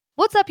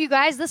What's up, you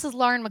guys? This is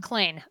Lauren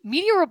McLean.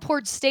 Media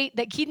reports state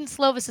that Kedon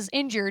Slovis is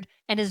injured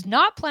and is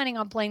not planning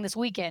on playing this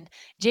weekend.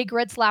 Jake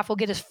Retzlaff will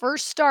get his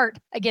first start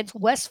against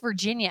West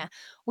Virginia.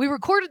 We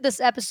recorded this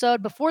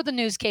episode before the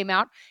news came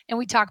out, and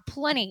we talked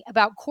plenty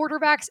about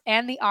quarterbacks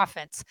and the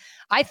offense.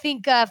 I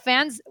think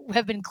fans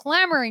have been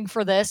clamoring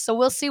for this, so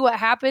we'll see what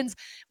happens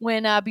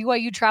when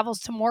BYU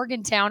travels to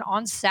Morgantown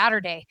on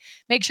Saturday.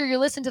 Make sure you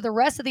listen to the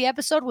rest of the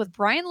episode with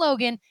Brian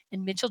Logan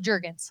and Mitchell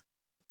Jeurgens.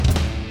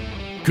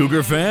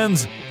 Cougar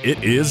fans,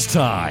 it is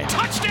time.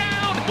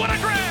 Touchdown! What a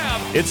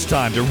grab! It's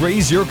time to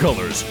raise your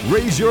colors,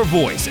 raise your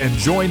voice, and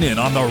join in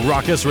on the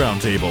Raucous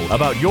Roundtable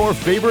about your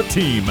favorite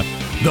team,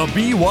 the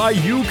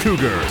BYU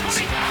Cougars.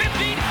 20,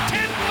 15,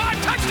 10,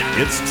 5,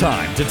 touchdown! It's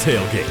time to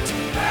tailgate.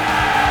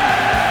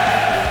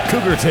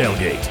 Cougar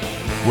Tailgate,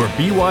 where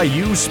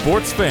BYU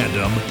sports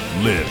fandom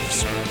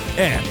lives.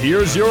 And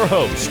here's your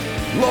host,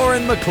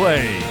 Lauren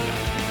McLean.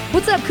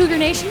 What's up, Cougar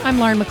Nation? I'm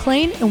Lauren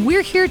McLean, and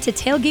we're here to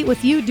tailgate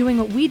with you, doing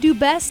what we do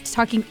best,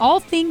 talking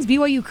all things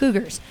BYU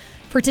Cougars.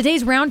 For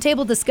today's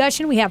roundtable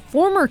discussion, we have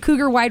former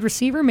Cougar wide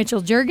receiver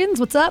Mitchell Jeurgens.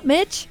 What's up,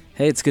 Mitch?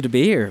 Hey, it's good to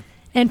be here.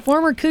 And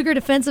former Cougar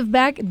defensive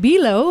back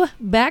Bilo,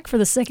 back for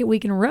the second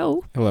week in a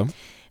row. Hello.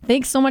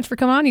 Thanks so much for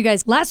coming on, you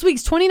guys. Last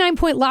week's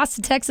 29-point loss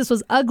to Texas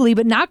was ugly,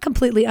 but not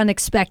completely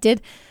unexpected.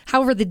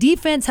 However, the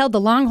defense held the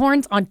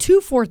Longhorns on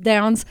 2 fourth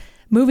downs,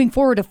 moving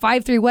forward to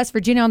 5-3 West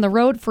Virginia on the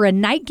road for a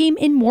night game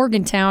in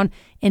Morgantown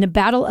in a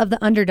battle of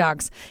the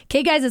underdogs.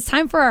 Okay, guys, it's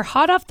time for our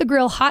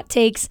hot-off-the-grill hot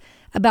takes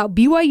about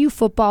BYU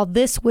football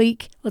this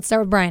week. Let's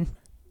start with Brian.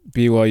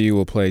 BYU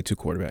will play 2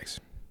 quarterbacks.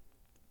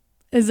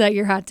 Is that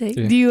your hot take?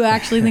 Yeah. Do you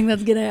actually think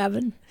that's going to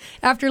happen?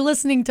 After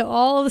listening to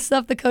all the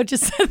stuff the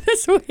coaches said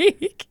this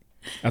week,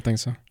 I think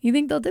so. you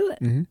think they'll do it?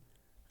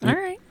 Mm-hmm. All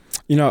right.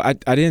 You know,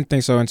 I didn't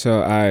think so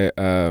until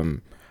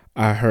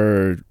I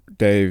heard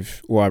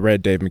I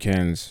read Dave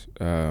McCann's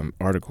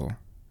article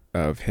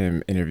of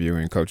him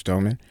interviewing Coach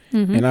Doman,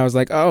 and I was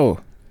like, oh,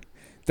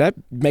 that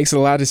makes a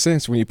lot of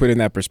sense when you put it in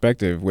that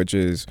perspective, which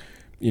is,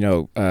 you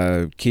know,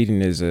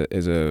 Kedon is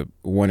a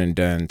one and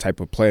done type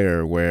of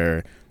player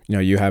where, you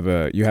know, you have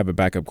a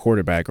backup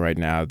quarterback right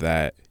now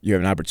that you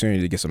have an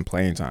opportunity to get some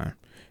playing time,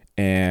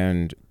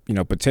 and, you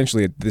know,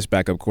 potentially this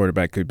backup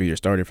quarterback could be your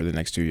starter for the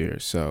next 2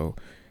 years. So,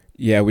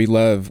 yeah, we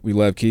love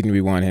Kedon.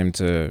 We want him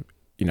to,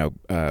 you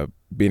know,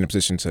 be in a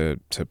position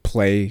to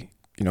play,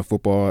 you know,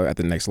 football at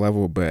the next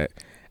level. But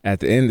at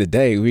the end of the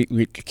day,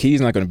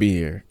 Kedon's not going to be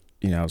here,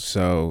 you know.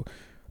 So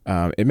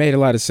it made a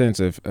lot of sense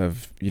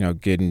of you know,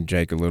 getting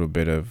Jake a little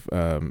bit of,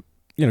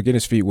 you know, getting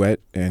his feet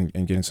wet and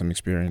getting some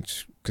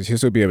experience, because he'll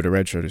still be able to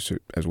redshirt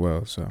as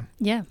well. So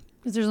Yeah,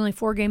 because there's only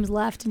 4 games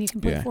left, and you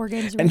can put 4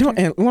 games. And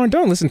Lauren,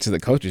 don't listen to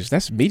the coaches.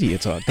 That's media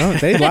talk.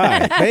 They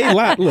lie. They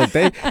lie. Look,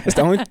 it's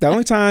the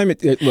only time.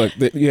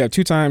 You have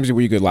 2 times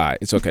where you could lie.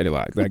 It's okay to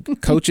lie.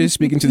 Like coaches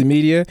speaking to the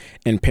media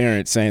and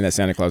parents saying that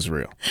Santa Claus is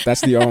real. That's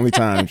the only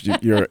times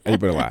you're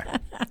able to lie.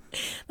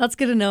 That's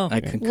good to know.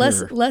 I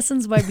concur.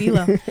 Lessons by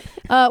Bilo.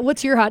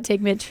 What's your hot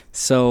take, Mitch?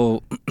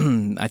 So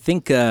I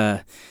think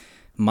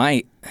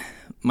my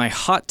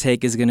hot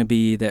take is going to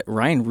be that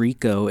Ryan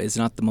Rico is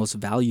not the most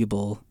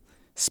valuable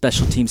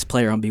special teams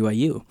player on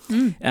BYU.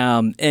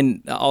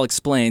 And I'll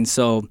explain.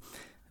 So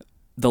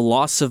the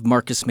loss of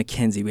Marcus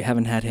McKenzie, we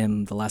haven't had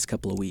him the last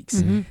couple of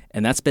weeks,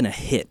 and that's been a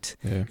hit.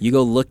 Yeah. You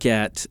go look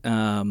at,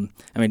 I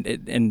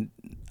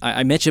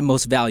mentioned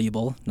most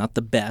valuable, not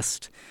the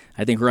best.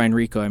 I think Ryan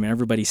Rico,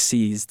 everybody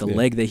sees the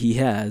leg that he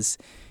has.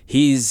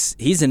 He's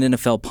an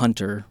NFL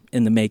punter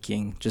in the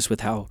making, just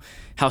with how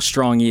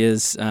strong he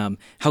is,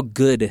 how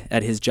good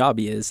at his job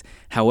he is.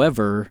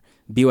 However,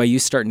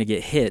 BYU's starting to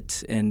get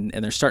hit, and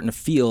they're starting to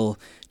feel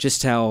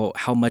just how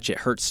much it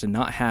hurts to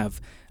not have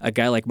a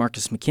guy like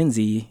Marcus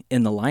McKenzie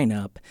in the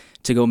lineup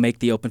to go make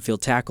the open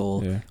field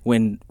tackle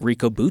when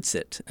Rico boots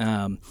it.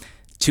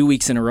 2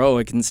 weeks in a row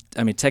against,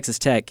 Texas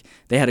Tech,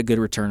 they had a good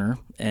returner,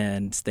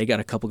 and they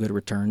got a couple good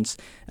returns.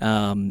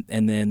 And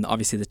then,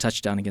 obviously, the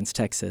touchdown against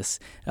Texas,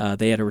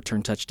 they had a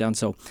return touchdown.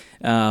 So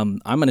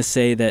I'm going to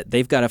say that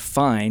they've got to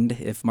find,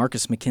 if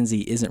Marcus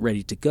McKenzie isn't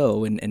ready to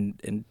go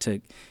and to,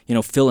 you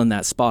know, fill in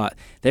that spot,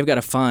 they've got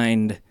to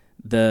find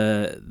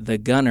the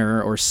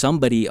gunner or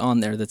somebody on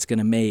there that's going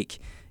to make,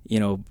 you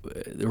know,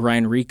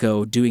 Ryan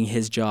Rico doing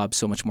his job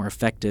so much more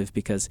effective,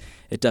 because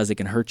it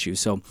can hurt you.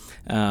 So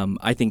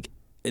I think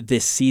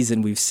this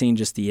season we've seen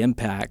just the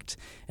impact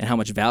and how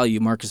much value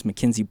Marcus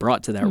McKenzie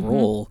brought to that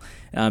role,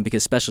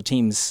 because special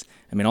teams,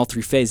 all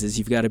 3 phases,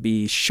 you've got to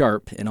be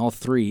sharp in all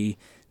 3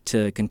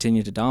 to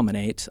continue to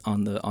dominate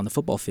on the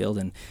football field,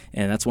 and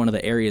that's one of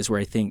the areas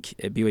where I think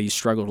BYU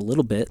struggled a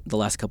little bit the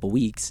last couple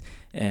weeks,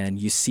 and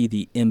you see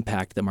the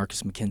impact that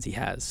Marcus McKenzie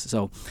has.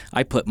 So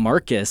I put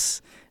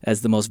Marcus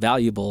as the most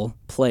valuable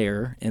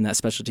player in that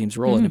special teams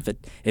role, and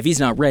if he's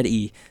not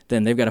ready,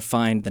 then they've got to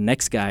find the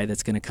next guy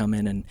that's going to come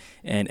in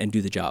and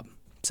do the job.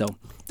 So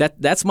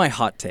that's my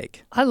hot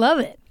take. I love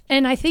it.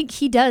 And I think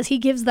he does. He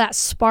gives that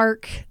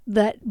spark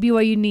that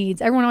BYU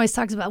needs. Everyone always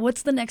talks about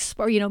what's the next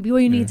spark. You know,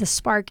 BYU needs a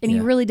spark, and he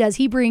really does.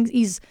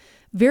 He's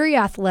very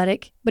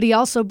athletic, but he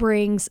also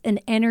brings an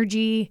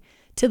energy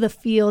to the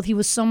field. He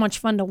was so much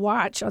fun to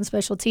watch on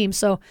special teams.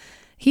 So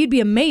he'd be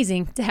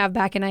amazing to have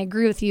back, and I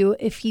agree with you.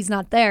 If he's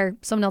not there,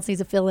 someone else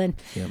needs to fill in.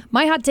 Yep.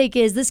 My hot take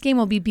is this game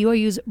will be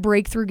BYU's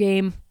breakthrough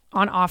game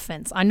on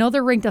offense. I know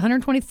they're ranked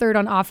 123rd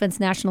on offense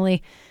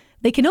nationally.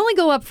 They can only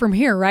go up from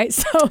here, right?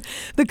 So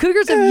the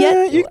Cougars have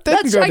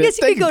I guess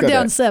you could go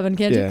down 7,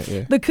 can't you?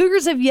 Yeah. The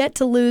Cougars have yet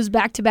to lose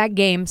back-to-back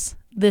games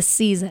this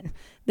season.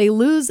 They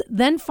lose,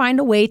 then find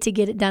a way to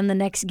get it done the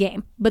next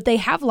game. But they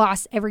have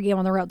lost every game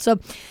on the road. So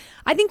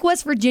I think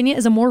West Virginia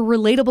is a more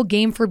relatable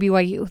game for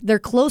BYU. They're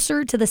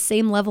closer to the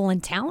same level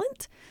in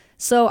talent.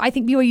 So I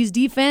think BYU's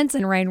defense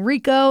and Ryan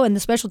Rico and the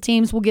special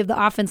teams will give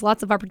the offense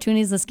lots of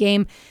opportunities this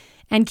game.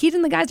 And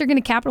Kedon, the guys are going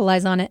to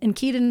capitalize on it. And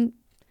Kedon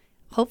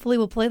hopefully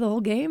will play the whole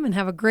game and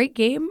have a great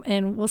game,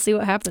 and we'll see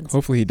what happens.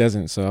 Hopefully he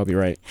doesn't, so I'll be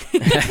right.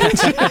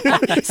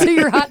 So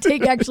your hot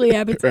take actually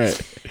happens.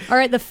 Right. All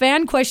right, the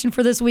fan question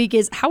for this week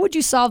is, how would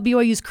you solve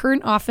BYU's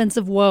current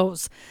offensive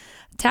woes?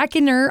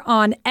 Tackiner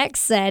on X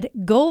said,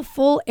 go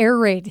full air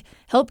raid.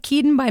 Help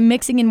Kedon by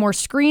mixing in more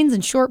screens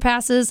and short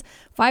passes.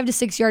 5 to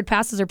 6 yard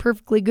passes are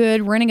perfectly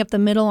good. Running up the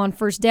middle on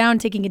first down,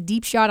 taking a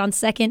deep shot on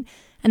second,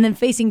 and then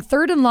facing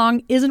third and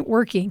long isn't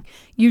working.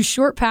 Use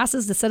short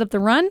passes to set up the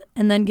run,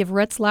 and then give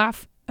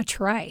Retzlaff a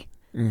try.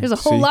 There's a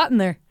whole lot in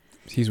there.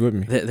 He's with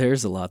me.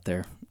 There's a lot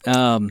there.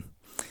 Are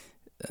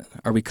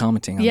we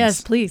commenting on this?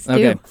 Yes, please do.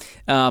 Okay.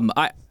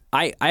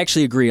 I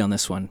actually agree on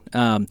this one.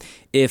 Now,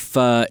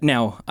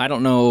 I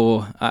don't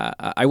know,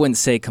 I wouldn't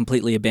say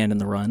completely abandon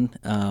the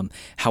run.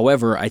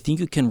 However, I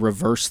think you can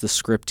reverse the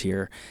script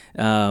here.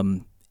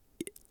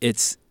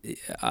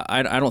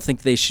 I don't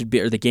think they should be,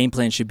 or the game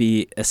plan should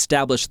be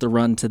establish the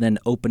run to then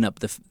open up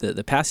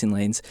the passing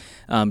lanes.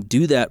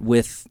 Do that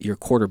with your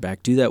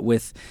quarterback. Do that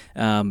with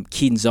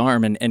Kedon's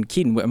arm. And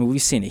Kedon, I mean,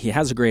 we've seen it. He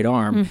has a great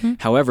arm. Mm-hmm.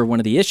 However, one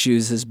of the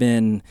issues has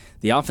been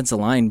the offensive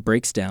line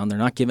breaks down. They're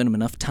not giving him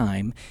enough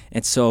time.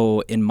 And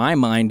so in my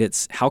mind,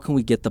 it's how can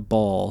we get the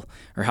ball,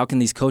 or how can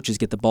these coaches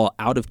get the ball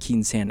out of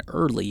Kedon's hand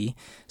early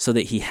so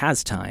that he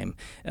has time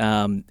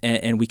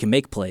and we can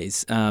make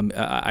plays.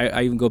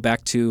 I even go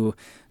back to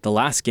the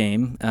last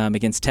game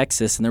against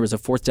Texas, and there was a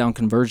 4th down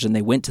conversion.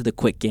 They went to the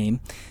quick game.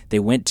 They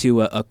went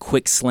to a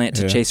quick slant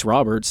to Chase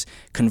Roberts,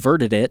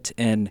 converted it,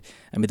 and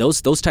I mean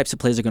those types of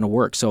plays are going to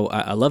work. So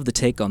I love the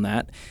take on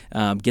that.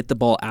 Get the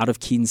ball out of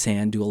Kedon's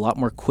hand, do a lot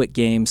more quick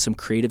games, some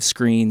creative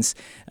screens,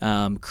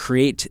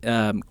 create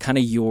kind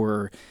of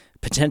your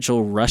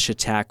potential rush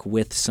attack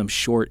with some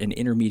short and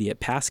intermediate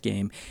pass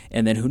game,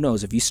 and then who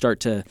knows if you start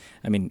to,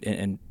 I mean,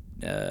 and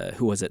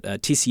who was it?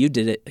 TCU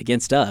did it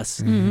against us,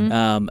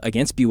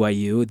 against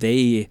BYU.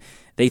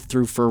 They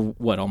threw for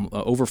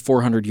over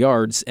 400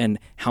 yards, and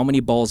how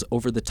many balls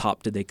over the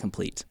top did they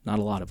complete? Not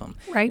a lot of them.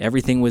 Right.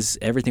 Everything was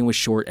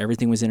short.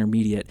 Everything was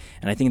intermediate,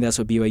 and I think that's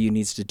what BYU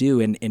needs to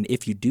do. And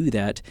if you do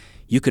that,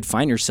 you could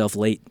find yourself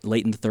late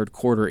in the third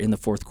quarter, in the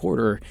fourth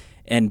quarter,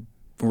 and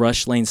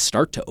rush lanes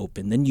start to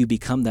open. Then you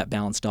become that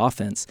balanced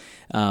offense.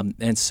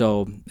 And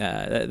so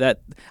that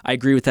I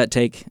agree with that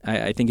take.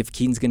 I think if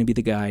Kedon's going to be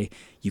the guy,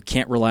 you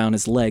can't rely on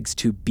his legs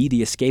to be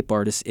the escape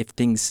artist. If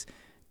things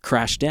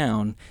crash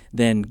down,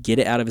 then get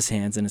it out of his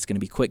hands, and it's going to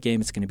be quick game.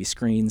 It's going to be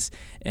screens,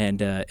 and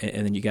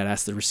then you got to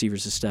ask the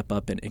receivers to step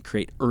up and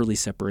create early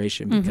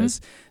separation,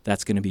 because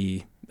that's going to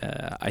be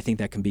I think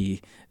that can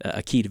be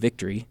a key to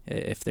victory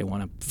if they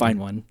want to find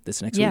one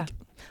this next week.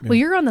 Well,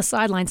 you're on the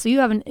sideline, so you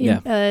have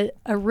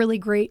a really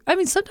great – I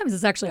mean, sometimes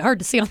it's actually hard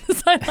to see on the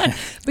sideline,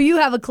 but you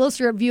have a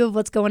closer view of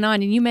what's going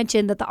on. And you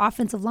mentioned that the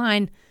offensive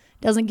line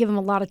doesn't give him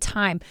a lot of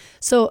time.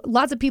 So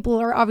lots of people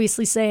are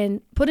obviously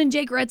saying, put in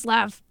Jake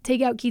Retzlaff,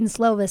 take out Kedon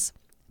Slovis.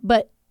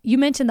 But you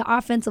mentioned the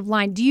offensive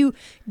line. Do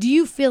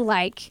you feel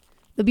like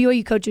the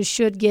BYU coaches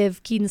should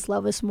give Kedon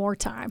Slovis more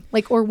time?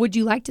 Or would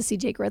you like to see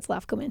Jake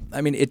Retzlaff come in?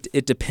 I mean,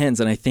 it depends,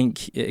 and I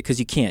think because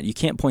you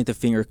can't point the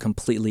finger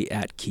completely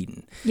at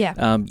Kedon.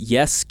 Yeah.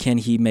 Yes, can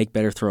he make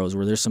better throws?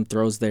 Were there some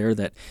throws there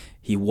that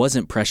he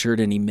wasn't pressured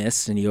and he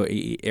missed and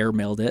he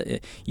airmailed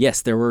it?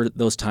 Yes, there were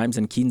those times,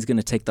 and Kedon's going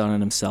to take that on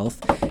himself.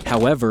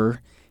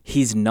 However,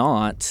 he's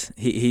not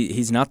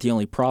the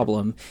only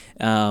problem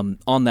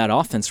on that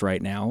offense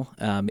right now.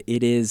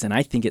 It is, and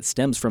I think it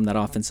stems from that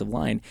offensive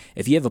line.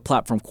 If you have a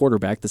platform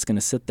quarterback that's going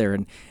to sit there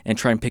and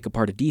try and pick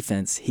apart a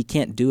defense, he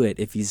can't do it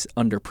if he's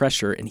under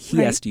pressure, and he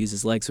has to use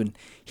his legs when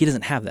he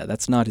doesn't have that.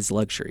 That's not his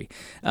luxury.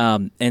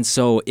 And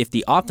so if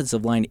the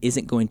offensive line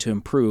isn't going to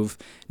improve,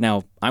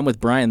 now I'm with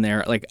Brian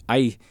there.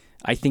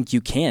 I think you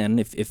can.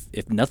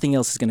 If nothing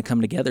else is going to come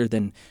together,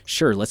 then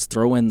sure, let's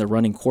throw in the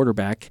running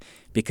quarterback,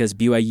 because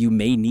BYU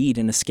may need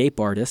an escape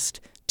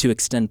artist to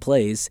extend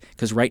plays,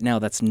 because right now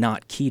that's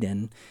not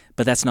Kedon,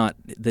 but that's not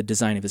the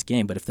design of his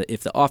game. But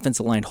if the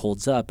offensive line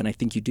holds up, and I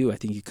think you do, I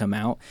think you come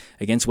out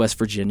against West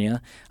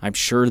Virginia, I'm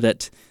sure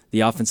that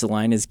the offensive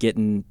line is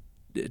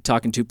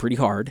talking to pretty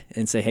hard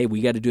and say, hey, we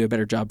got to do a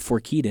better job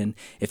for Kedon.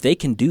 If they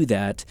can do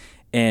that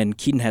and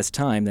Kedon has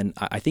time, then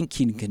I think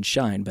Kedon can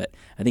shine, but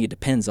I think it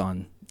depends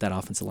on that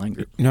offensive line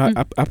group.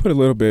 I put a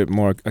little bit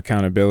more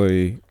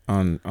accountability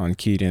on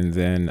Kedon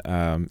than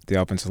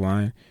the offensive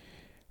line.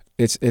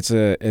 It's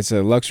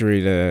a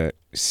luxury to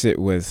sit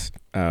with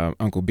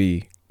Uncle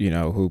B,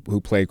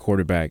 who played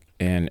quarterback,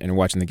 and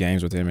watching the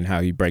games with him and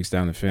how he breaks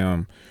down the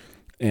film.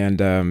 And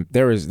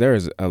there is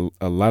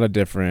a lot of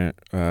different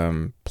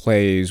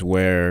plays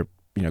where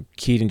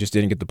Kedon just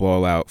didn't get the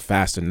ball out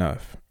fast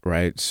enough,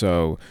 right?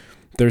 So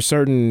there's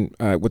certain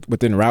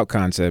within route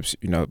concepts,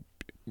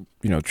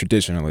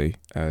 traditionally,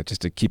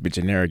 just to keep it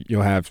generic,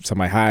 you'll have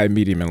somebody high,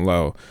 medium, and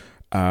low.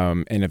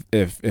 And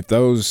if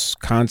those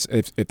routes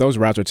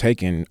are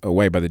taken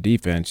away by the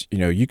defense,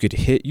 you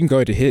can go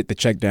ahead to hit the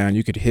check down.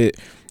 You could hit,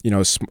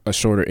 a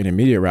shorter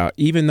intermediate route,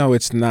 even though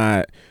it's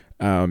not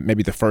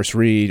maybe the first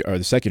read or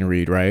the second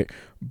read, right?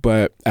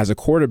 But as a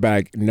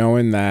quarterback,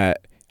 knowing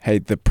that, hey,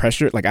 the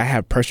pressure, like I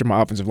have pressure,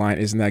 my offensive line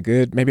isn't that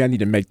good. Maybe I need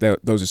to make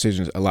those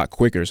decisions a lot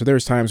quicker. So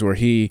there's times where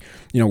he,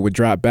 would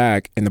drop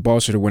back and the ball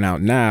should have went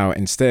out now.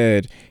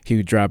 Instead, he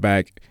would drop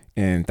back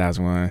in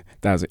 1,000,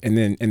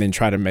 and then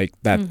try to make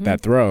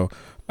that throw.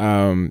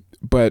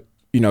 But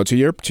to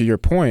your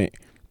point,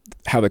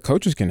 how the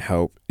coaches can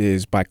help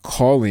is by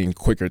calling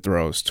quicker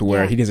throws to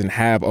where he doesn't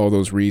have all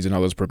those reads and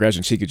all those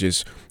progressions. He could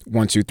just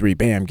 1, 2, 3,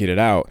 bam, get it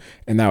out,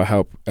 and that will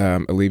help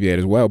alleviate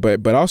as well.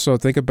 But also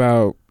think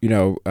about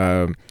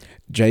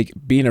Jake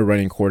being a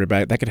running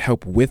quarterback, that could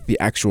help with the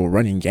actual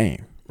running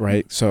game,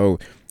 right? So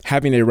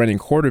having a running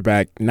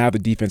quarterback, now the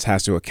defense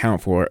has to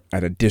account for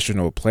an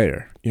additional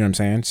player. You know what I'm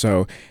saying?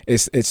 So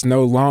it's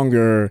no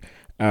longer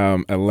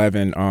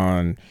 11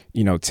 on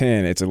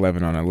 10. It's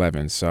 11 on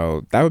 11.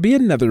 So that would be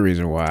another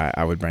reason why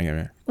I would bring him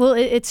in. Well,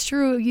 it's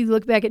true. You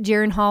look back at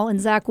Jaron Hall and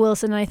Zach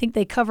Wilson, and I think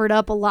they covered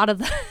up a lot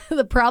of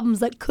the problems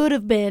that could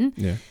have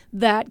been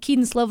that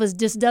Kedon Slovis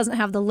just doesn't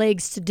have the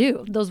legs to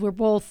do. Those were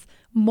both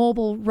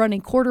mobile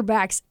running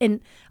quarterbacks, and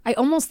I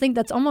almost think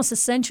that's almost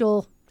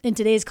essential in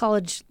today's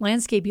college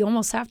landscape. You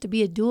almost have to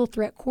be a dual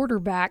threat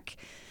quarterback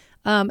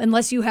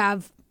unless you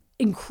have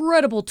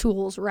incredible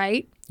tools,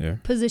 right? Yeah.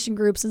 Position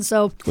groups. And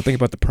so, well, think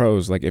about the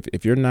pros. Like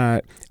if you're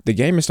not, the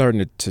game is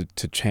starting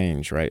to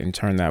change, right, and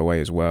turn that way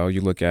as well.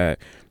 You look at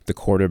the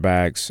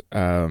quarterbacks,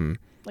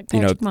 like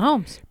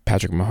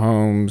Patrick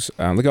Mahomes.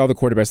 Look at all the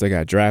quarterbacks that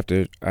got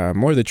drafted.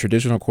 More of the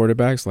traditional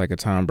quarterbacks, like a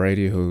Tom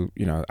Brady, who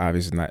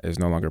obviously is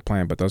no longer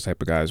playing. But those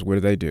type of guys,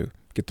 what do?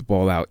 Get the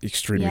ball out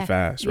extremely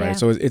fast, right?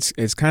 So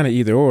it's kind of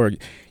either or.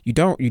 You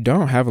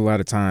don't have a lot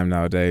of time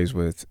nowadays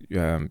with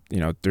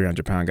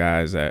 300-pound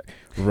guys that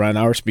run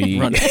our speed,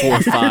 run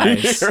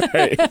 4.5s,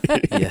 right?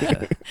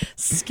 Yeah,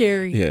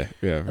 scary. Yeah,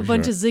 a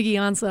bunch of Ziggy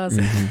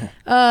Ansahs.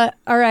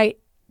 All right.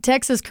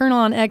 Texas Colonel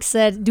on X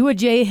said, do a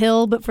Jay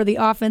Hill, but for the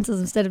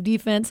offenses instead of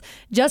defense.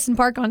 Justin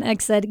Park on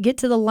X said, get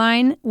to the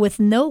line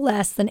with no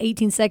less than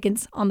 18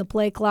 seconds on the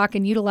play clock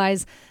and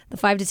utilize the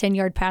 5 to 10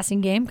 yard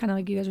passing game, kind of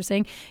like you guys were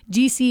saying.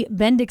 GC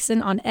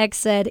Bendixson on X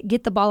said,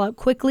 get the ball out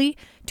quickly,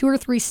 2 or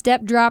 3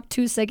 step drop,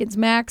 2 seconds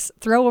max,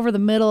 throw over the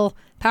middle,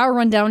 power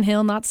run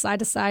downhill, not side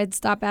to side,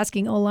 stop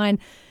asking O-line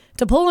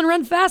to pull and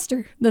run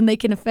faster than they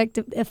can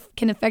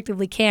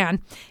effectively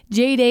can.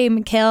 J-Day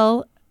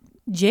McKell,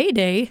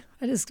 J-Day,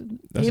 I just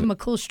gave him a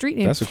cool street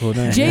name. That's a cool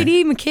name.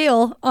 J.D.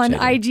 McHale on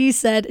IG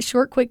said,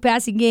 short, quick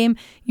passing game,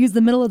 use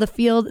the middle of the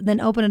field, then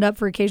open it up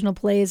for occasional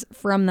plays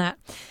from that.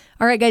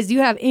 All right, guys, do you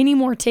have any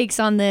more takes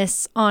on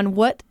this, on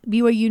what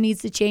BYU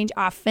needs to change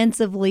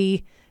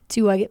offensively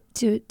to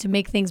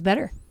make things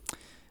better?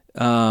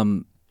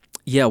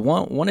 Yeah,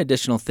 one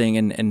additional thing,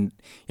 and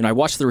I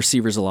watch the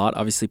receivers a lot,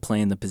 obviously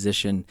playing the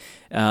position,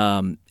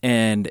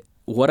 and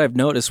what I've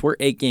noticed, we're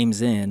 8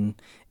 games in,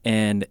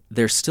 and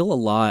there's still a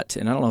lot,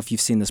 and I don't know if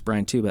you've seen this,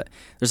 Brian, too, but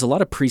there's a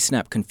lot of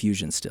pre-snap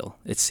confusion still,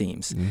 it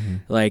seems. Mm-hmm.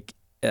 Like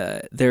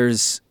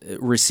there's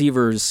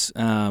receivers,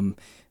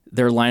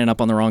 they're lining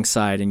up on the wrong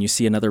side, and you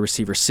see another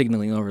receiver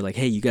signaling over like,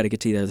 hey, you got to get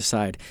to the other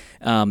side.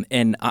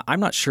 And I'm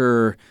not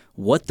sure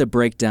what the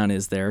breakdown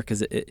is there,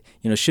 because it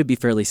should be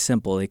fairly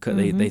simple.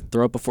 They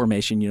throw up a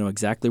formation, you know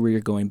exactly where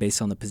you're going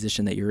based on the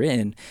position that you're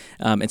in.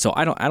 And so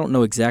I don't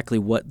know exactly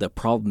what the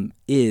problem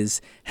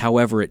is.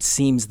 However, it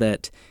seems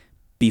that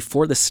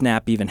before the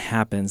snap even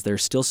happens,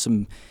 there's still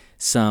some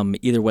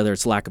either whether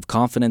it's lack of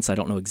confidence, I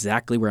don't know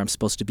exactly where I'm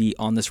supposed to be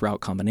on this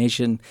route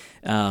combination.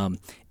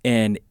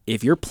 And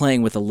if you're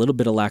playing with a little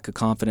bit of lack of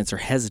confidence or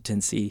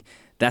hesitancy,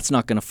 that's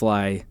not going to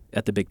fly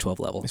at the Big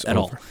 12 level at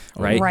all,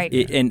 right? Right.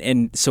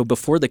 And so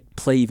before the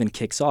play even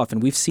kicks off,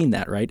 and we've seen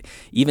that, right?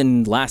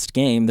 Even last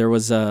game, there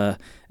was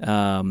they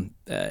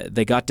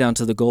got down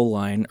to the goal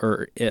line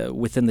or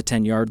within the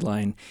 10-yard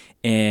line,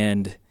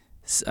 and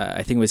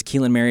I think it was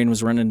Keelan Marion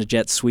was running a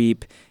jet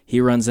sweep. He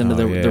runs into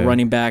the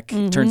running back,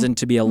 turns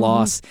into be a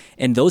loss.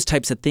 And those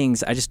types of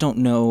things, I just don't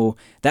know.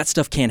 That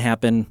stuff can't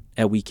happen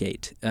at week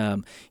 8.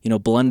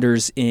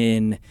 Blunders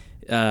in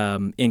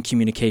in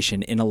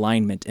communication, in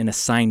alignment, in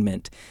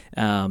assignment.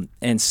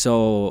 And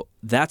so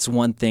that's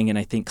one thing. And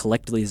I think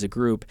collectively as a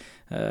group,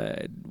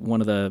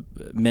 one of the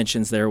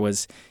mentions there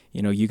was,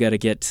 you got to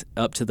get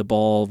up to the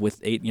ball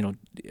with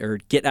or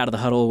get out of the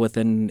huddle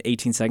within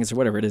 18 seconds or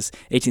whatever it is,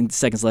 18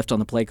 seconds left on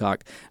the play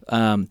clock.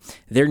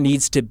 There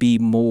needs to be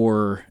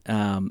more,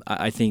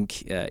 I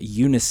think,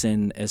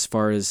 unison as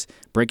far as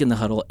breaking the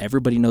huddle.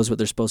 Everybody knows what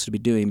they're supposed to be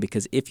doing,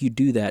 because if you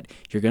do that,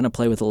 you're going to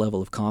play with a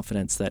level of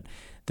confidence that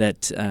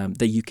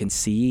you can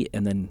see,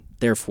 and then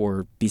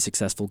therefore be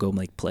successful, go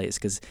make plays.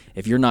 Because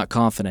if you're not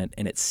confident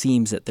and it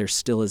seems that there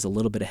still is a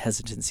little bit of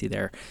hesitancy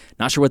there,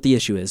 not sure what the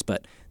issue is,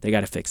 but they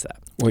got to fix that.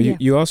 Well,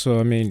 you also,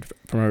 I mean,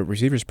 from a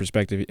receiver's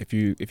perspective, if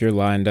you're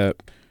lined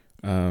up,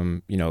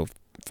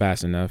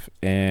 fast enough,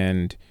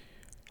 and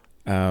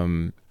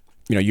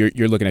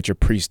you're looking at your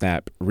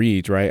pre-snap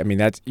reads, right? I mean,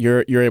 that's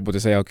you're able to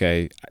say,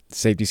 okay,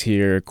 safety's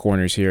here,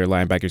 corners here,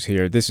 linebackers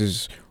here. This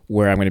is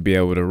where I'm going to be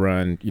able to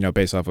run,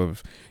 based off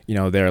of,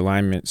 their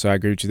alignment. So I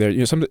agree with you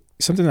there.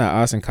 Something that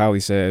Austin Collie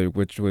said,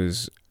 which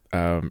was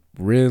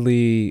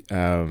really,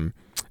 eye-opening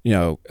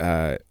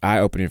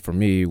for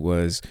me,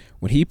 was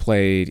when he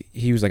played,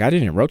 he was like, I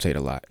didn't rotate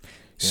a lot. Yeah.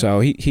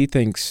 So he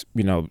thinks,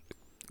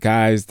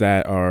 guys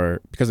that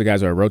are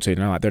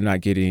rotating a lot, they're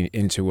not getting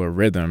into a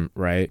rhythm,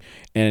 right?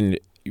 And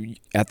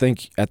I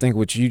think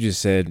what you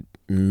just said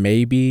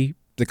maybe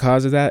the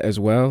cause of that as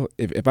well.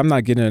 If I'm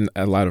not getting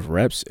a lot of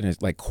reps, and it's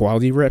like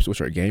quality reps,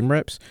 which are game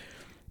reps,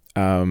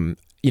 I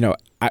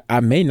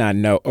may not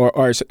know,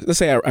 or let's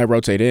say I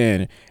rotate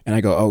in and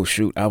I go, oh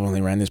shoot, I've only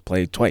ran this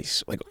play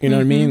twice. Like, you know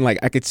what I mean? Like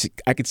I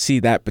could see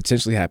that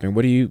potentially happen.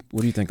 What do you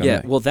think on that?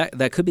 Yeah, well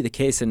that could be the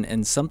case,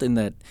 and something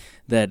that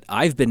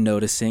I've been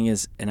noticing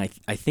is, and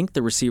I think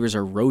the receivers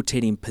are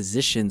rotating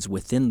positions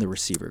within the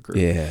receiver group.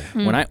 Yeah.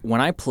 When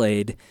I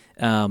played,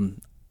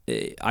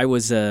 I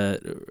was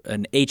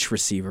an H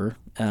receiver,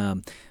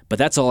 but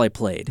that's all I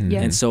played.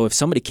 Yeah. And so if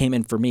somebody came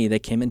in for me, they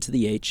came into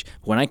the H.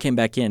 When I came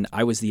back in,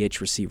 I was the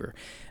H receiver.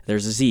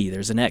 There's a Z,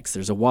 there's an X,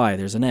 there's a Y,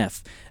 there's an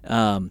F.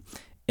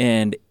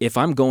 And if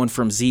I'm going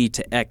from Z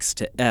to X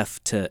to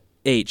F to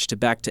H to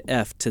back to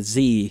F to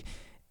Z,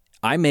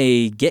 I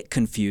may get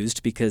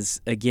confused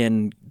because,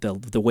 again,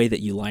 the way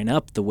that you line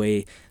up, the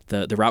way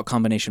the route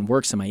combination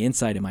works, am I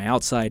inside, am I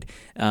outside,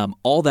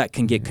 all that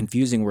can get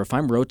confusing, where if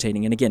I'm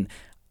rotating, and again,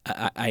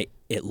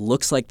 it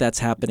looks like that's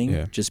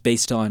happening just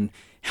based on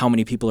how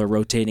many people are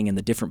rotating and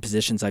the different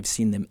positions I've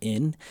seen them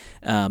in.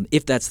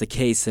 If that's the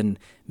case, then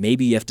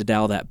maybe you have to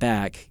dial that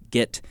back.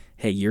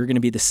 Hey, you're going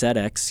to be the set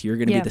X, you're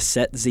going to be the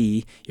set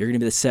Z, you're going to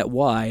be the set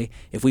Y.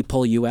 If we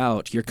pull you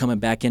out, you're coming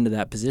back into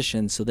that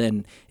position. So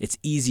then it's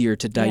easier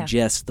to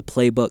digest the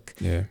playbook,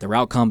 the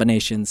route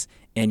combinations,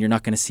 and you're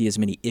not going to see as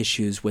many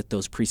issues with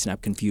those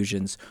pre-snap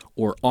confusions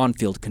or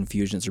on-field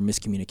confusions or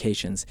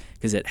miscommunications,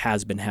 because it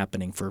has been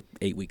happening for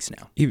 8 weeks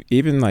now.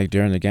 Even like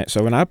during the game.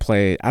 So when I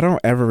played, I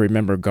don't ever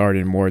remember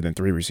guarding more than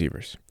 3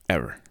 receivers,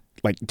 ever.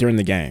 Like during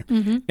the game.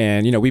 Mm-hmm.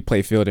 And, we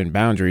play field and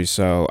boundaries,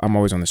 so I'm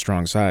always on the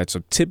strong side.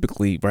 So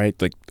typically, right,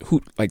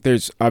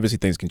 there's obviously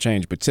things can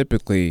change, but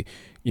typically,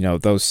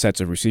 those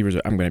sets of receivers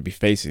I'm going to be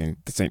facing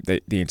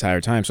the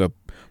entire time. So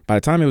by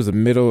the time it was the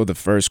middle of the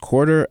first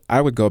quarter,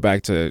 I would go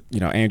back to,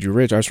 Andrew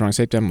Rich, our strong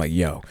safety. I'm like,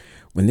 yo,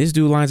 when this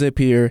dude lines up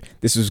here,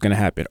 this is going to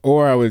happen.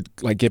 Or I would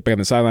get back on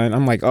the sideline.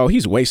 I'm like, oh,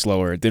 he's way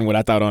slower than what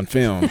I thought on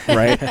film,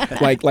 right?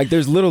 like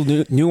there's little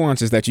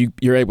nuances that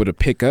you're able to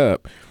pick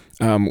up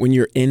when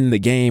you're in the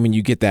game and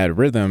you get that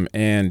rhythm.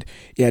 And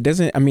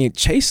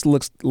Chase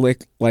looks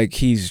like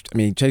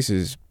Chase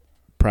is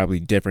probably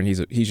different.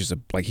 He's just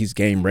he's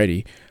game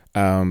ready.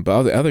 But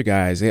all the other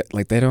guys,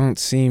 they don't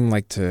seem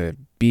like to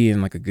be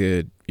in a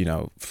good,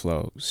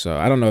 flow. So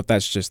I don't know if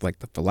that's just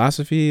the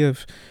philosophy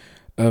of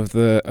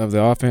the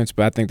offense,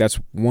 but I think that's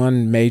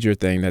one major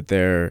thing that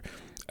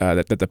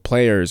that the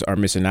players are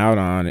missing out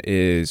on,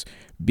 is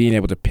being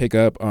able to pick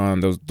up on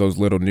those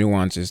little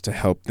nuances to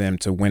help them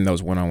to win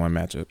those one-on-one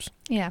matchups.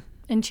 Yeah.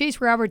 And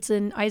Chase Roberts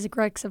and Isaac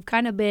Rex have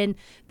kind of been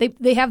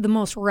they have the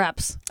most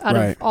reps out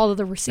of all of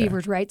the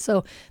receivers, right?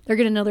 So they're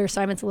going to know their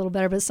assignments a little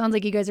better. But it sounds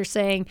like you guys are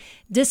saying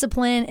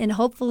discipline and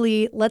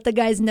hopefully let the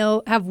guys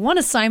have one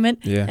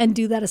assignment and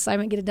do that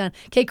assignment, get it done.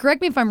 Okay,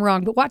 correct me if I'm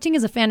wrong, but watching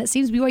as a fan, it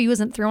seems BYU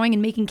isn't throwing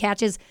and making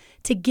catches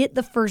to get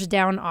the first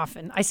down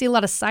often. I see a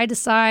lot of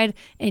side-to-side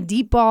and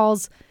deep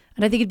balls,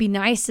 and I think it'd be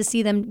nice to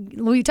see them,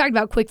 we talked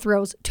about quick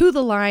throws to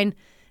the line,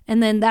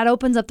 and then that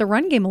opens up the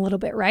run game a little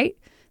bit, right?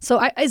 So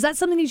is that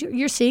something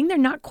you're seeing? They're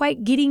not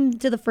quite getting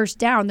to the first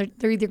down.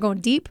 They're either going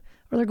deep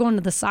or they're going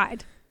to the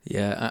side.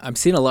 Yeah, I'm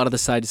seeing a lot of the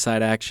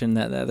side-to-side action.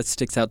 That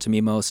sticks out to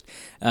me most.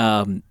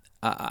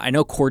 I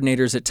know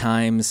coordinators at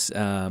times,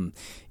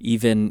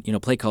 even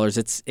play callers,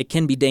 it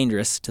can be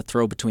dangerous to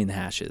throw between the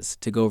hashes,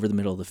 to go over the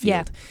middle of the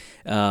field.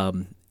 Yeah.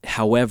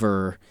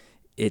 However,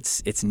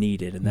 it's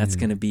needed, and that's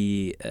going to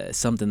be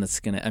something that's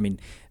going to. I mean,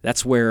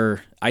 that's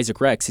where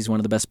Isaac Rex, he's one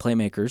of the best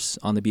playmakers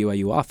on the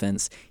BYU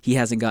offense. He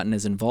hasn't gotten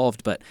as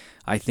involved, but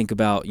I think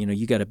about,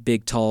 you got a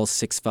big, tall,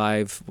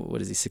 6'5",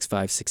 what is he,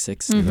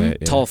 6'5",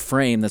 6'6", tall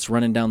frame that's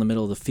running down the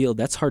middle of the field.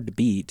 That's hard to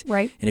beat,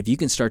 right? And if you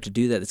can start to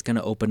do that, it's going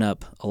to open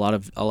up a lot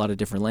of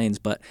different lanes.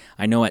 But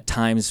I know at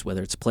times,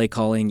 whether it's play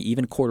calling,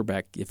 even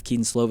quarterback, if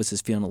Kedon Slovis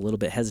is feeling a little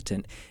bit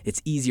hesitant,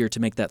 it's easier to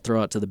make that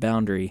throw out to the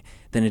boundary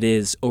than it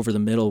is over the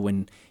middle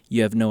when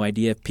you have no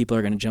idea if people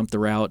are going to jump the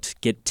route,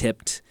 get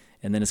tipped,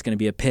 and then it's going to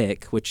be a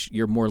pick, which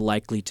you're more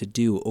likely to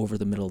do over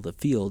the middle of the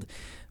field.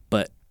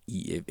 But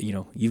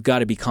you've got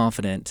to be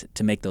confident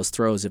to make those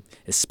throws,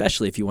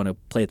 especially if you want to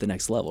play at the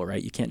next level,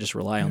 right? You can't just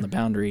rely on the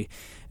boundary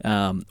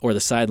or the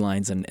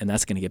sidelines, and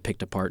that's going to get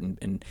picked apart.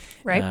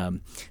 Right.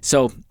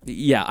 So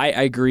yeah, I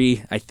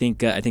agree. I think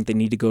they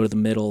need to go to the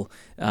middle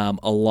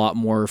a lot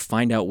more,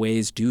 find out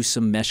ways, do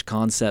some mesh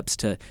concepts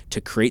to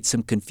create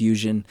some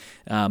confusion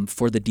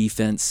for the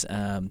defense,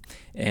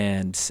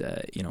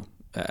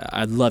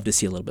 I'd love to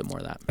see a little bit more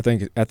of that.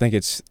 I think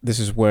this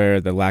is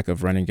where the lack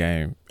of running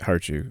game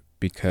hurts you,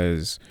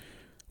 because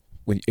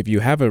if you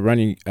have a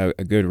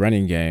good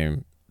running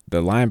game,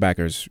 the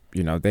linebackers,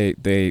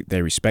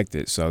 they respect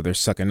it, so they're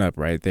sucking up,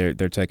 right? They're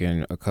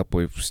taking a couple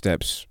of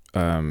steps,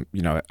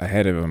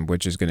 ahead of them,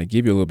 which is going to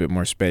give you a little bit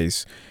more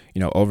space,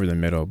 over the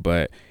middle.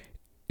 But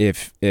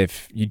if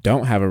you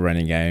don't have a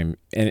running game,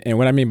 and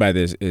what I mean by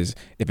this is,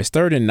 if it's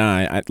 3rd and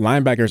 9,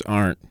 linebackers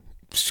aren't,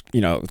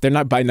 they're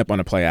not biting up on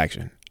a play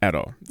action at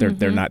all. They're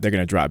going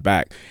to drop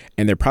back,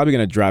 and they're probably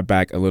going to drop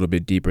back a little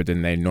bit deeper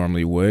than they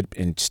normally would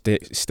and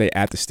stay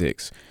at the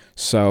sticks.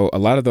 So a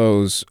lot of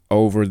those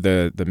over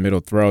the middle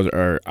throws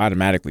are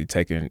automatically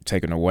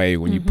taken away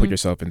when you put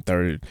yourself in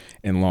 3rd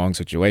and long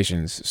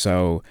situations.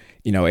 So,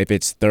 if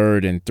it's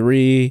 3rd and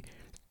 3,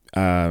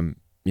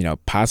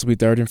 possibly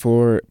 3rd and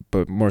 4,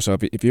 but more so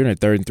if you're in a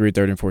 3rd and 3,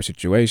 3rd and 4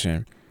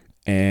 situation,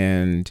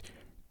 and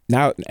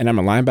I'm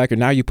a linebacker,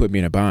 now you put me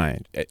in a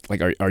bind.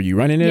 Like, are you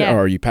running it or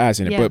are you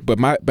passing it? Yeah. But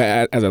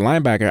as a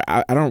linebacker,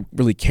 I don't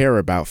really care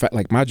about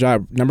my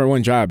job. Number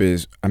one job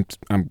is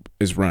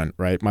is run,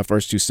 right? My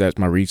first 2 steps,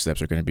 my read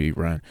steps are going to be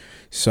run.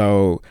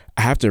 So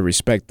I have to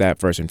respect that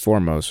first and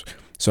foremost.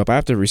 So if I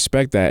have to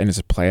respect that and it's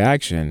a play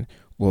action,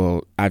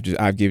 well, I've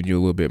given you a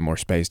little bit more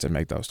space to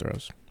make those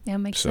throws. Yeah,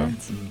 makes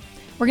sense.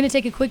 We're going to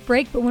take a quick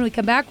break, but when we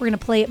come back, we're going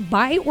to play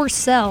Buy or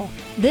Sell.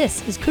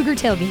 This is Cougar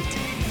Tailgate.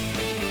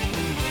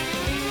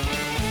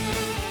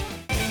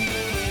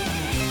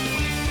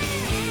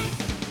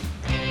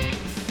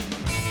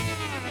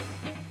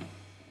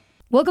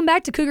 Welcome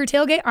back to Cougar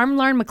Tailgate. I'm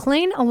Lauren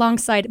McLean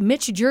alongside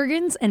Mitch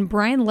Jeurgens and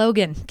Brian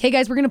Logan. Okay,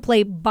 guys, we're going to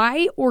play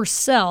Buy or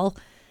Sell.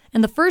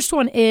 And the first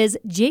one is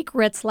Jake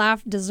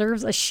Retzlaff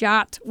deserves a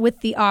shot with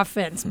the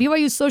offense.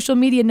 BYU's social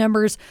media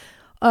numbers,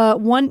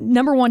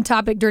 number one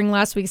topic during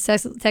last week's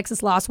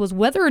Texas loss was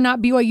whether or not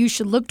BYU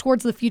should look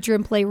towards the future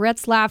and play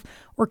Retzlaff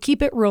or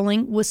keep it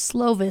rolling with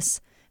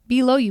Slovis.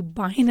 B-Lo, you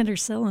buying it or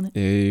selling it?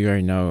 Yeah, you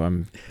already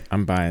know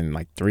I'm buying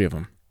like 3 of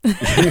them.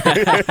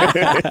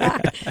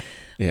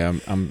 Yeah,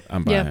 I'm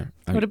buying. Yeah.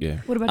 What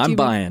about you? I'm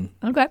buying.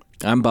 Okay.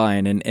 I'm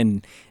buying,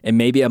 and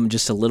maybe I'm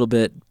just a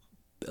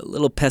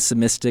little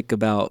pessimistic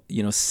about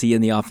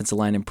seeing the offensive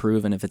line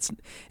improve, and if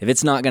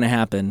it's not going to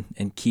happen,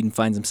 and Kedon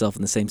finds himself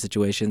in the same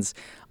situations,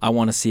 I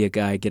want to see a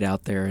guy get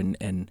out there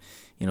and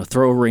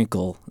throw a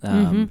wrinkle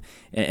and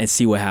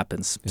see what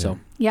happens. Yeah. So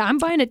yeah, I'm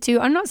buying it too.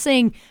 I'm not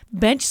saying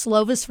bench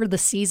Slovis for the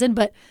season,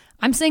 but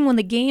I'm saying when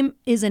the game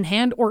is in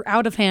hand or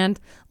out of hand,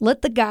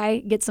 let the guy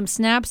get some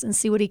snaps and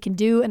see what he can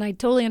do. And I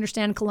totally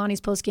understand Kalani's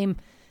post-game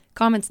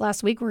comments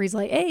last week where he's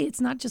like, hey, it's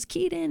not just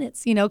Kedon.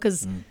 It's,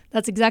 because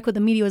that's exactly what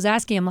the media was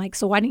asking him. Like,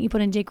 so why didn't you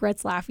put in Jake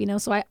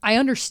Retzlaff? So I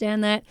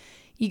understand that.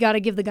 You got to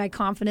give the guy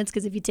confidence,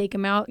 because if you take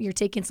him out, you're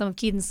taking some of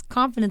Kedon's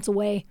confidence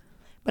away.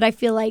 But I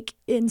feel like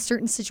in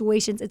certain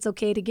situations, it's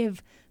okay to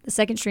give the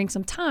second string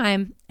some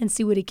time and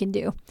see what he can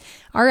do.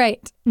 All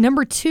right.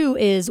 Number 2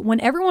 is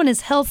when everyone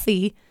is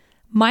healthy,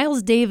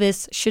 Miles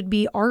Davis should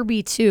be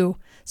RB2.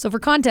 So for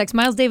context,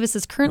 Miles Davis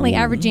is currently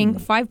averaging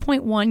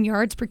 5.1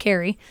 yards per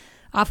carry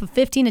off of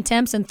 15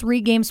 attempts and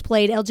 3 games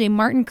played. LJ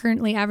Martin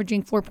currently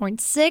averaging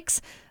 4.6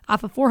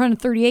 off of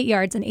 438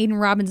 yards, and Aiden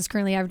Robbins is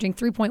currently averaging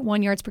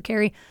 3.1 yards per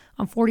carry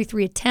on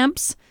 43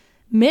 attempts.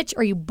 Mitch,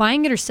 are you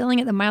buying it or selling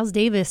it that Miles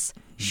Davis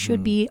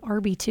should be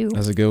RB2?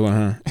 That's a good one,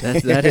 huh?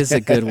 that is a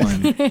good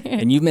one.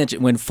 And you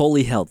mentioned when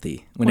fully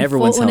healthy, when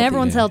everyone's healthy. When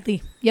everyone's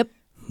healthy. Yep.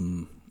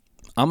 I'm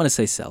going to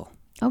say sell.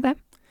 Okay.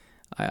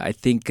 I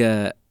think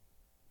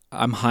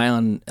I'm high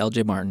on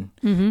LJ Martin.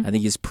 I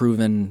think he's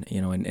proven,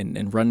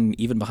 and running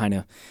even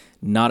behind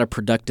not a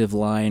productive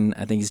line.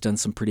 I think he's done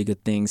some pretty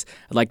good things.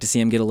 I'd like to see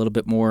him get a little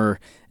bit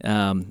more,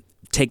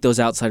 take those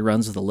outside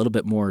runs with a little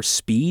bit more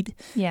speed.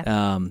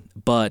 Yeah.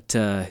 But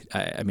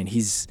I mean,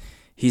 he's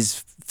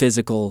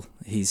physical.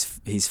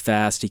 He's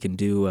fast. He can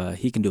do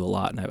a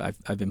lot, and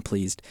I've been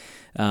pleased.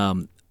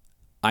 I'm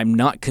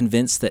not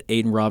convinced that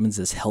Aiden Robbins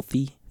is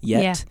healthy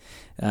yet.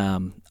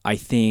 I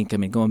think,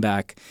 going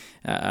back,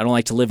 I don't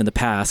like to live in the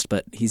past,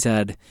 but he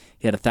had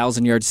a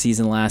 1,000-yard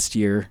season last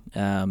year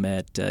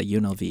at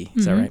UNLV.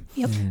 Is that right?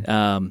 Yep.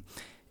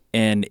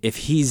 And if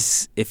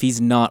he's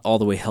not all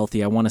the way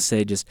healthy, I want to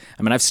say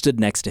I've stood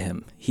next to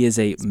him. He is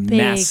a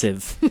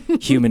massive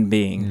human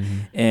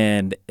being,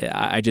 and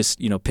I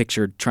just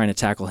pictured trying to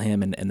tackle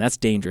him, and that's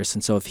dangerous.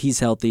 And so if he's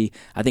healthy,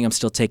 I think I'm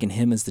still taking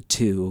him as the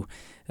 2.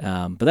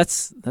 But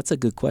that's a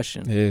good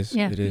question. It is.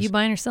 Yeah. It is. You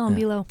buying or selling,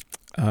 Bilo?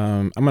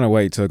 I'm gonna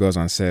wait till it goes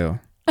on sale.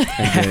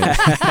 And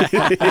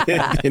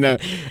then,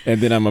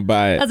 and then I'm gonna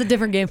buy it. That's a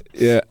different game.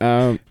 Yeah.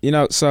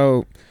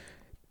 So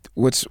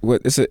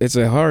it's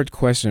a hard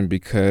question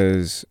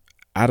because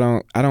I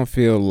don't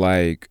feel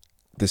like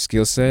the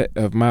skill set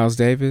of Miles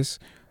Davis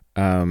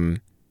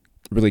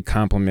really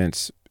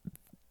complements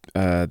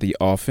the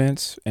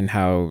offense and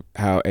how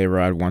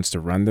A-Rod wants to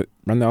run the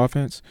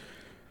offense.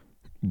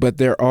 But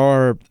there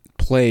are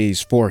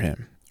plays for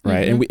him,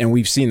 right? And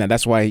we've seen that.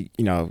 That's why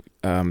the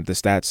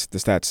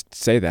stats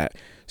say that.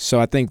 So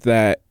I think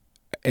that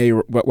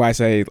why I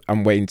say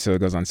I'm waiting until it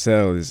goes on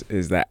sale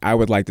is that I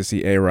would like to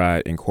see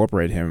A-Rod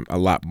incorporate him a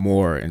lot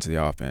more into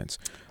the offense,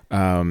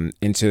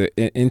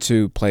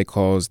 into play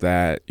calls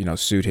that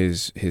suit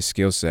his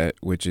skill set,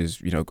 which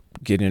is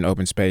getting in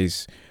open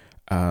space,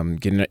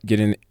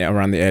 getting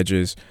around the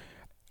edges.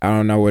 I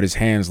don't know what his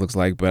hands looks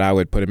like, but I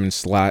would put him in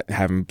slot,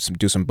 have him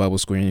do some bubble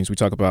screens. We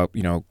talk about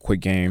quick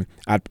game.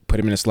 I'd put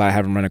him in a slot,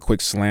 have him run a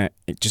quick slant,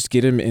 just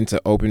get him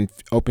into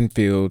open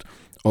field,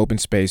 open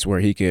space where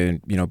he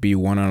can be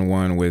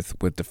one-on-one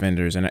with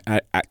defenders. And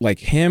I like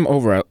him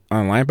over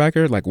on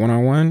linebacker, like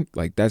one-on-one,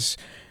 like that's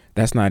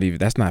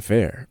not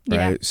fair,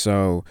 right? Yeah.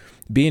 So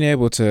being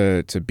able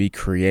to be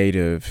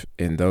creative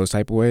in those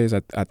type of ways,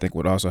 I think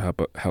would also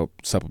help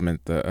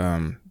supplement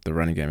the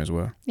running game as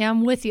well. Yeah,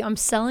 I'm with you. I'm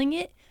selling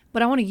it,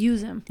 but I want to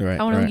use him. Right,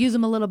 I want right. to use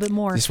him a little bit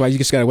more. That's why you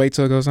just gotta wait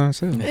till it goes on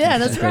sale. Yeah,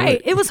 that's right.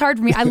 It was hard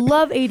for me. I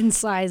love Aiden's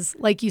size,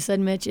 like you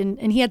said, Mitch,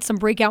 and he had some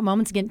breakout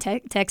moments against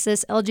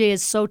Texas. LJ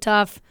is so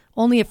tough,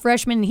 only a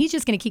freshman, and he's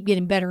just going to keep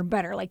getting better and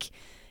better. Like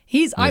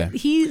he's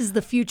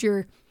the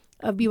future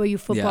of BYU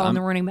football and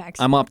the running backs.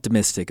 I'm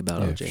optimistic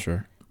about LJ.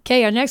 Sure.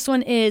 Okay, our next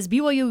one is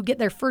BYU get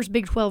their first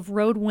Big 12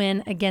 road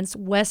win against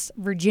West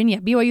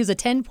Virginia. BYU is a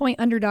 10-point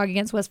underdog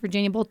against West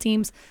Virginia. Both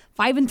teams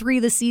 5-3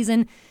 this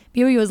season.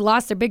 BYU has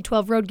lost their Big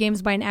 12 road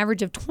games by an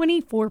average of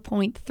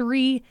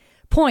 24.3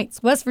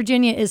 points. West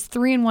Virginia is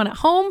 3-1 at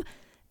home.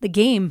 The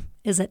game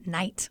is at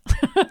night.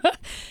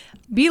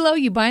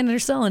 Bilo, you buying it or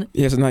selling it?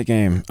 Yeah, it's a night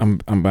game.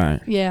 I'm buying.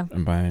 Yeah.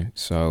 I'm buying.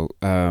 So,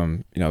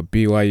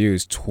 BYU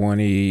is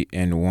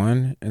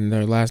 20-1 in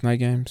their last night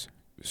games.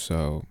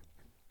 So,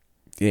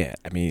 yeah,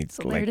 I mean,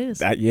 So there it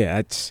is.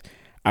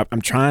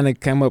 I'm trying to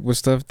come up with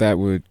stuff that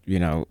would,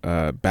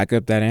 back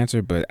up that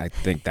answer, but I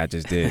think that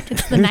just did.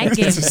 It's the night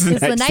game. It's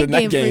the night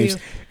game games.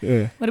 for you.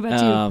 Yeah. What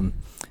about you?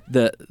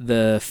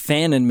 The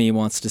fan in me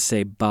wants to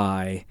say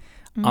buy.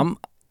 I'm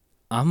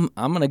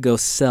gonna go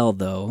sell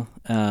though.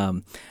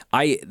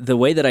 The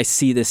way that I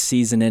see this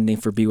season ending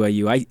for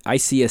BYU, I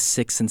see a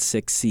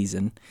 6-6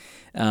 season,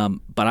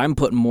 but I'm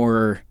putting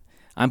more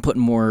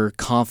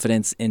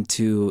confidence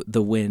into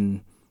the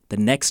win the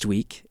next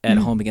week at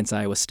home against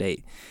Iowa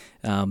State.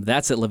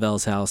 That's at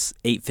Lavelle's house,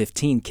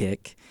 8:15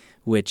 kick,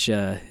 which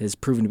has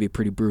proven to be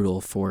pretty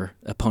brutal for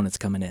opponents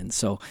coming in.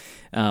 So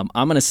I'm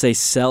going to say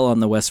sell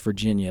on the West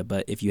Virginia,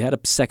 but if you had a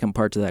second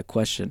part to that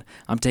question,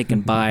 I'm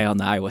taking buy on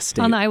the Iowa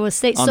State. On the Iowa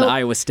State. The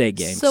Iowa State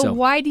game. So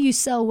why do you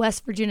sell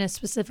West Virginia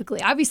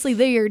specifically? Obviously,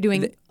 they are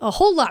doing a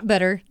whole lot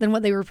better than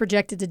what they were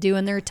projected to do,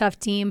 and they're a tough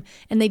team,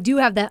 and they do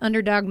have that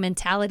underdog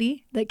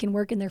mentality that can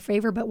work in their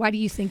favor, but why do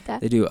you think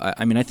that? They do.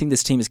 I mean, I think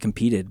this team has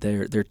competed.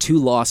 Their 2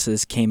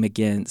 losses came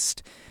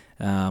against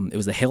it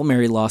was the Hail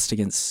Mary loss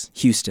against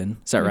Houston.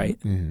 Is that right?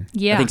 Mm-hmm.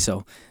 Yeah. I think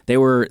so. They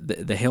were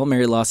the Hail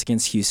Mary loss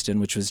against Houston,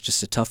 which was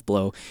just a tough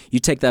blow. You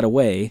take that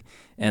away,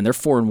 and they're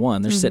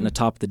 4-1. They're sitting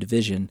atop the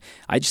division.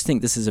 I just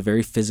think this is a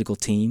very physical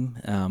team.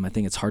 I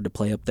think it's hard to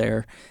play up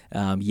there.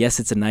 Yes,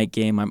 it's a night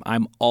game.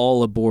 I'm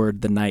all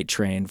aboard the night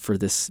train for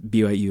this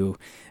BYU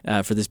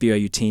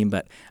team,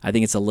 but I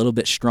think it's a little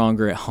bit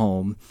stronger at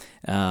home.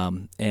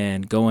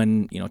 And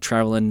going,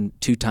 traveling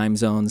 2 time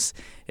zones,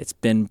 it's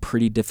been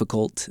pretty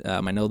difficult.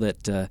 I know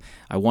that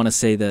I want to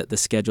say that the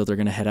schedule, they're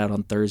going to head out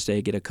on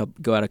Thursday,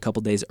 go out a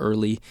couple days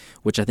early,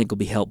 which I think will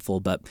be helpful.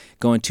 But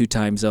going 2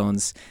 time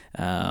zones,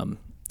 I'm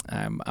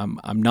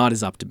not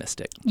as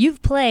optimistic.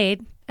 You've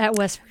played at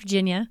West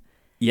Virginia.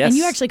 Yes. And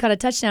you actually caught a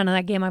touchdown in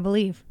that game, I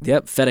believe.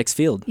 Yep, FedEx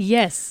Field.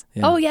 Yes.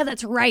 Yeah. Oh, yeah,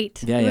 that's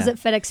right. Yeah, it was yeah. at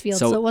FedEx Field,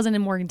 so it wasn't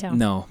in Morgantown.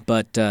 No,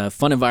 but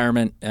fun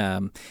environment,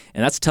 and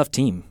that's a tough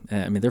team.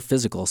 I mean, they're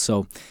physical,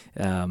 so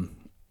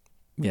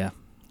yeah.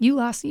 You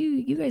lost.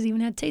 You guys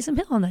even had Taysom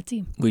Hill on that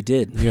team. We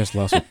did. You guys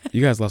lost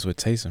with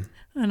Taysom.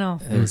 I know.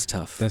 It was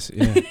tough.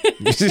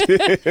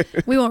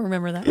 We won't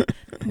remember that.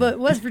 But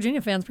West Virginia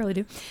fans probably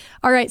do.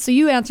 All right, so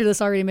you answered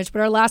this already, Mitch, but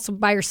our last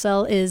buy or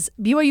sell is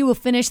BYU will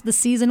finish the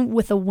season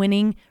with a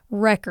winning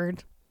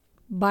record.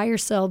 Buy or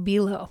sell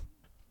below.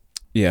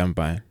 Yeah, I'm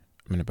buying.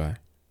 I'm going to buy.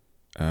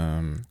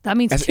 That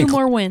means two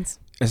more wins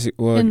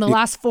in the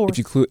last 4. If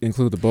you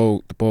include the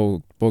bowl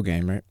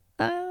game, right?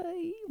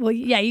 Well,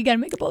 yeah, you got to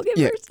make a bowl game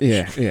first.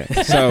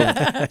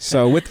 Yeah.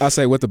 So I'll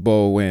say with the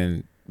bowl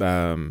win,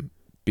 I'm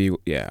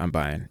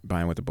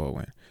buying with the bowl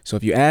win. So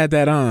if you add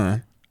that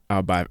on,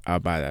 I'll buy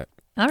that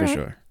for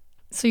sure.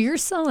 So you're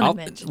selling it,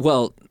 Mitch.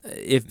 Well,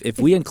 if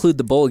we include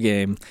the bowl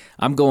game,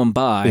 I'm going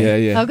by.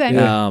 Yeah. Okay.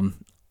 Yeah.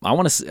 I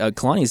want to.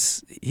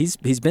 Kalani's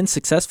he's been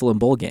successful in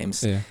bowl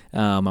games. Yeah.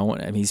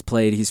 He's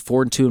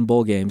 4-2 in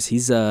bowl games.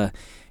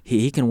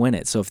 He can win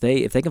it. So if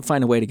they can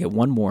find a way to get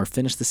one more,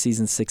 finish the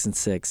season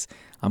 6-6,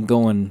 I'm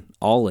going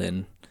all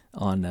in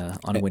on a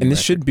winning. And this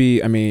record. should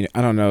be. I mean,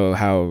 I don't know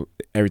how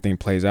everything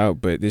plays out,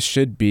 but this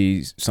should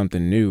be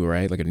something new,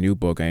 right? Like a new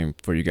bowl game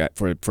for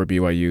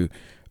BYU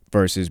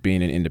versus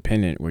being an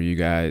independent, where you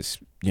guys,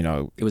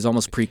 it was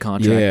almost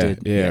pre-contracted.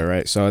 Yeah,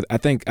 right. So I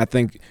think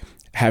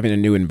having a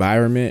new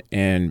environment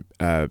and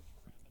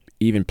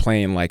even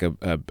playing like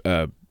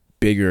a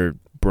bigger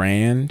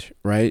brand,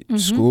 right? Mm-hmm.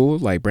 School,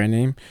 like brand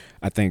name.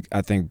 I think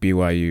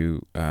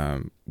BYU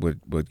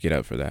would get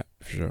up for that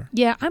for sure.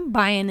 Yeah, I'm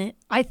buying it.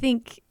 I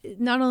think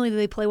not only do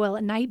they play well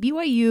at night,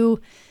 BYU,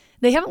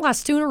 they haven't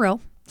lost 2 in a row,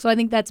 so I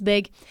think that's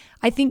big.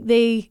 I think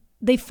they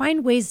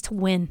find ways to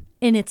win,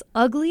 and it's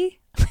ugly.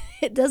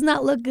 It does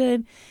not look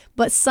good,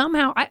 but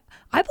somehow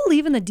I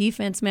believe in the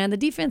defense, man. The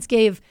defense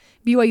gave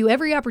BYU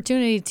every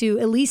opportunity to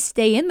at least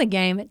stay in the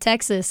game at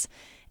Texas,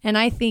 and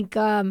I think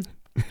what?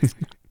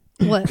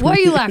 Why are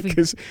you laughing?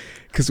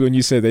 Because when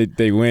you said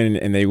they win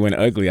and they win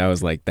ugly, I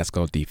was like, that's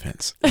called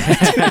defense.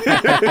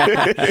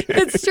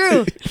 It's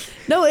true.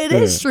 No, it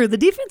is true. The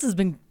defense has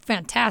been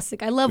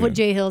fantastic. I love what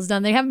Jay Hill's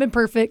done. They haven't been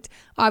perfect,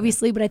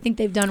 obviously, but I think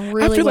they've done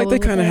really well. I feel like they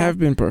kind of have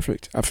been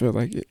perfect. I feel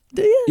like it.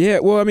 Do you? Yeah.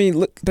 Well, I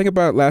mean, think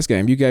about last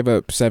game. You gave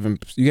up 7.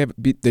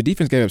 The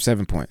defense gave up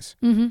 7 points.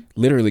 Mm-hmm.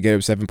 Literally gave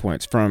up 7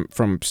 points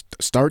from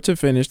start to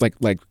finish, like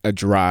a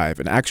drive,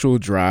 an actual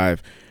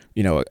drive.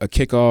 A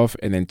kickoff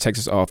and then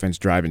Texas offense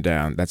driving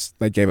down.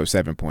 They gave up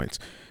 7 points.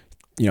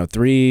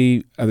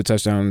 3 of the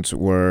touchdowns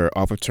were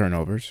off of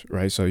turnovers,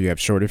 right? So you have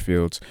shorter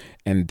fields,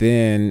 and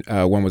then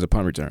 1 was a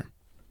punt return.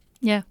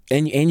 Yeah.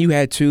 And you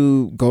had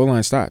 2 goal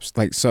line stops.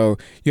 So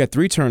you had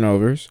 3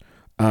 turnovers.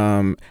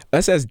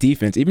 Us as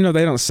defense, even though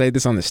they don't say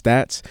this on the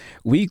stats,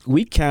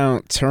 we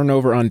count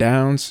turnover on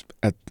downs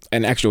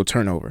an actual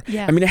turnover.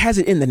 Yeah. I mean, it has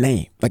it in the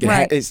name. Like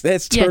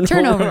that's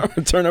turnover.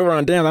 Turnover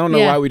on downs. I don't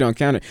know why we don't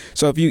count it.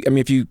 So if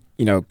you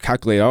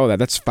calculate all that,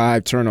 that's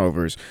 5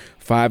 turnovers,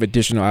 5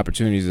 additional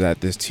opportunities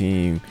that this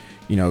team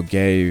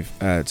gave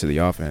to the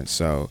offense.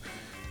 So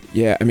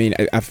yeah, I mean,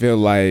 I feel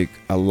like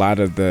a lot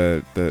of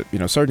the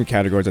certain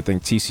categories. I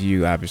think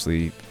TCU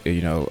obviously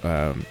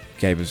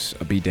gave us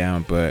a beat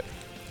down, but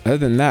other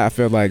than that, I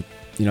feel like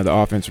the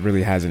offense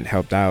really hasn't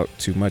helped out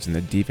too much, and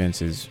the defense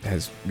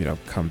has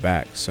come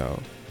back.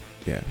 So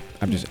yeah,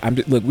 I'm just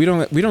look, we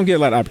don't get a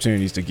lot of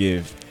opportunities to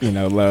give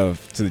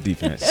love to the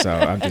defense. So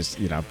I'm just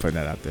putting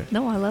that out there.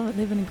 No, I love it.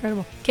 They've been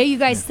incredible. Okay, you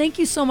guys, thank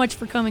you so much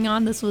for coming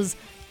on. This was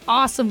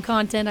awesome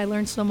content. I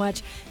learned so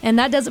much. And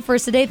that does it for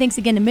us today. Thanks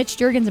again to Mitch,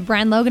 Jeurgens, and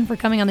Brian Logan for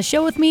coming on the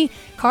show with me.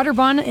 Carter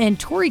Bond and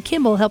Tori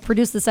Kimball helped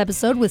produce this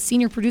episode with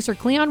senior producer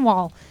Cleon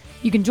Wall.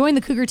 You can join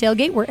the Cougar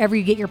Tailgate wherever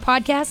you get your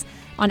podcasts,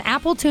 on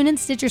Apple, TuneIn,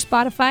 Stitcher,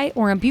 Spotify,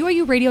 or on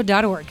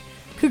BYURadio.org.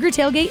 Cougar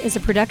Tailgate is a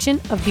production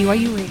of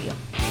BYU Radio.